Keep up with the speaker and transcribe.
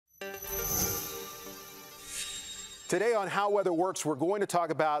Today on How Weather Works, we're going to talk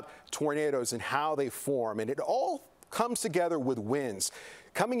about tornadoes and how they form. And it all comes together with winds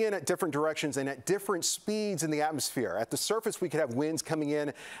coming in at different directions and at different speeds in the atmosphere. At the surface, we could have winds coming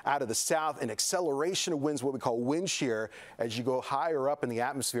in out of the south, an acceleration of winds, what we call wind shear, as you go higher up in the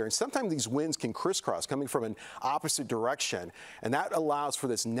atmosphere. And sometimes these winds can crisscross, coming from an opposite direction, and that allows for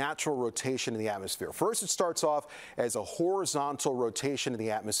this natural rotation in the atmosphere. First, it starts off as a horizontal rotation in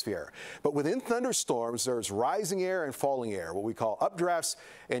the atmosphere. But within thunderstorms, there's rising air and falling air, what we call updrafts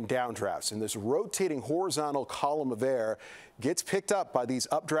and downdrafts. And this rotating horizontal column of air gets picked up by these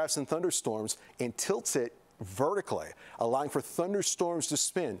updrafts and thunderstorms and tilts it vertically, allowing for thunderstorms to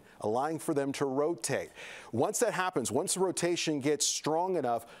spin, allowing for them to rotate. Once that happens, once the rotation gets strong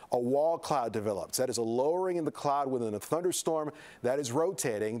enough, a wall cloud develops. That is a lowering in the cloud within a thunderstorm that is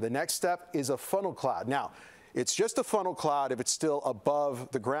rotating. The next step is a funnel cloud. Now, it's just a funnel cloud if it's still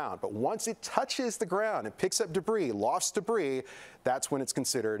above the ground. But once it touches the ground, it picks up debris, lost debris, that's when it's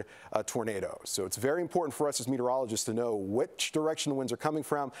considered a tornado. So it's very important for us as meteorologists to know which direction the winds are coming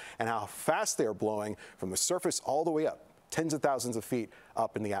from and how fast they are blowing from the surface all the way up, tens of thousands of feet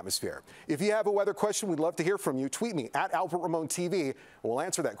up in the atmosphere. If you have a weather question, we'd love to hear from you. Tweet me at Albert Ramon TV, and we'll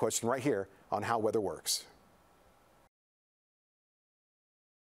answer that question right here on How Weather Works.